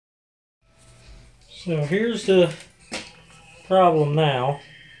So here's the problem now.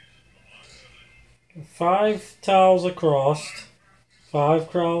 5 tiles across,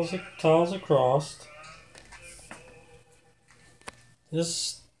 5 tiles across.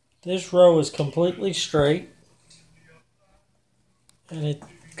 This row is completely straight, and it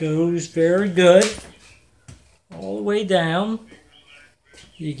goes very good all the way down.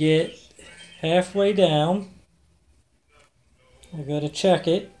 You get halfway down. I gotta check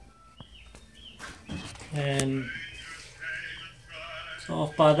it, and it's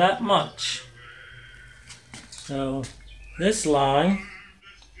off by that much. So this line,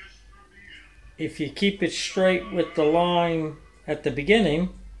 if you keep it straight with the line at the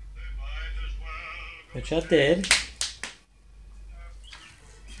beginning, which I did,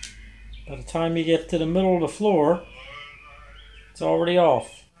 by the time you get to the middle of the floor, it's already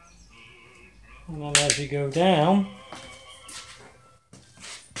off. And then as you go down,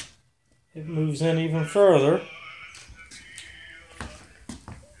 it moves in even further.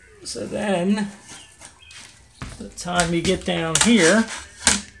 So then, by the time you get down here,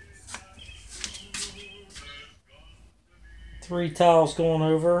 3 tiles going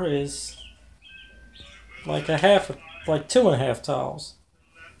over is like like 2.5 tiles.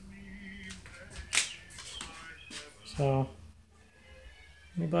 So,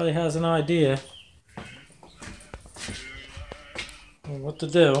 anybody has an idea of what to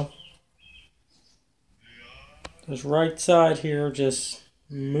do, this right side here just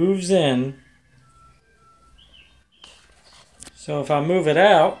moves in. So if I move it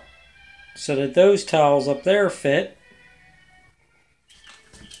out so that those tiles up there fit,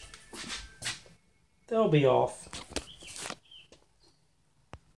 they'll be off.